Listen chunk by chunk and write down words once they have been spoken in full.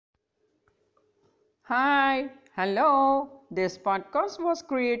Hi, hello. This podcast was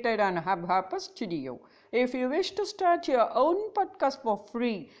created on Hubhopper Studio. If you wish to start your own podcast for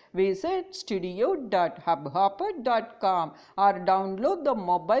free, visit studio.hubhopper.com or download the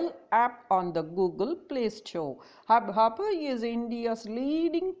mobile app on the Google Play Store. Hubhopper is India's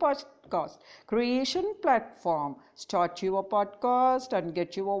leading podcast creation platform. Start your podcast and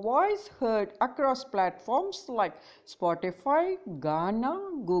get your voice heard across platforms like Spotify,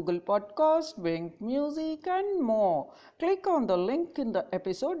 Ghana, Google Podcast, Wink Music, and more. Click on the link in the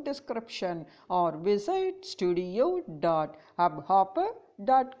episode description or visit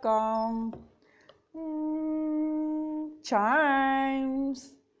studio.hubhopper.com.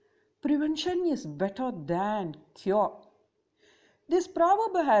 Chimes. Prevention is better than cure. This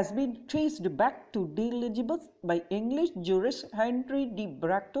proverb has been traced back to De Legibus by English jurist Henry de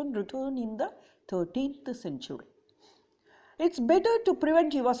Bracton, written in the 13th century. It's better to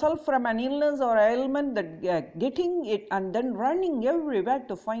prevent yourself from an illness or ailment than getting it and then running everywhere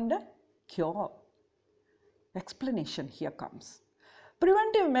to find a cure. Explanation here comes.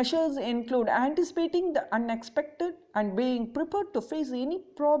 Preventive measures include anticipating the unexpected and being prepared to face any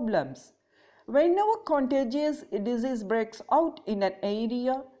problems. Whenever contagious disease breaks out in an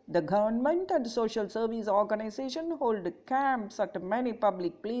area, the government and social service organization hold camps at many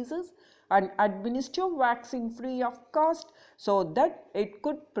public places and administer vaccine free of cost so that it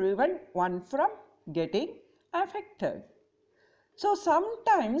could prevent one from getting affected. So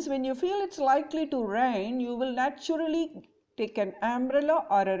sometimes when you feel it's likely to rain, you will naturally take an umbrella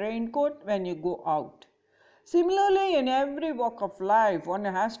or a raincoat when you go out. Similarly, in every walk of life, one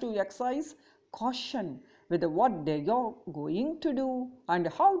has to exercise caution with what they are going to do and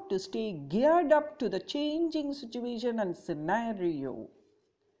how to stay geared up to the changing situation and scenario.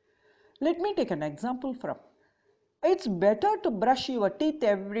 Let me take an example from. It's better to brush your teeth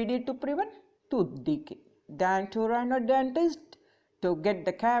every day to prevent tooth decay than to run a dentist to get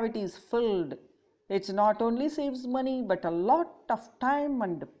the cavities filled. It not only saves money but a lot of time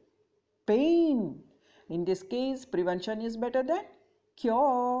and pain. In this case, prevention is better than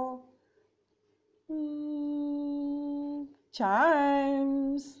cure.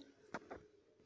 Chimes.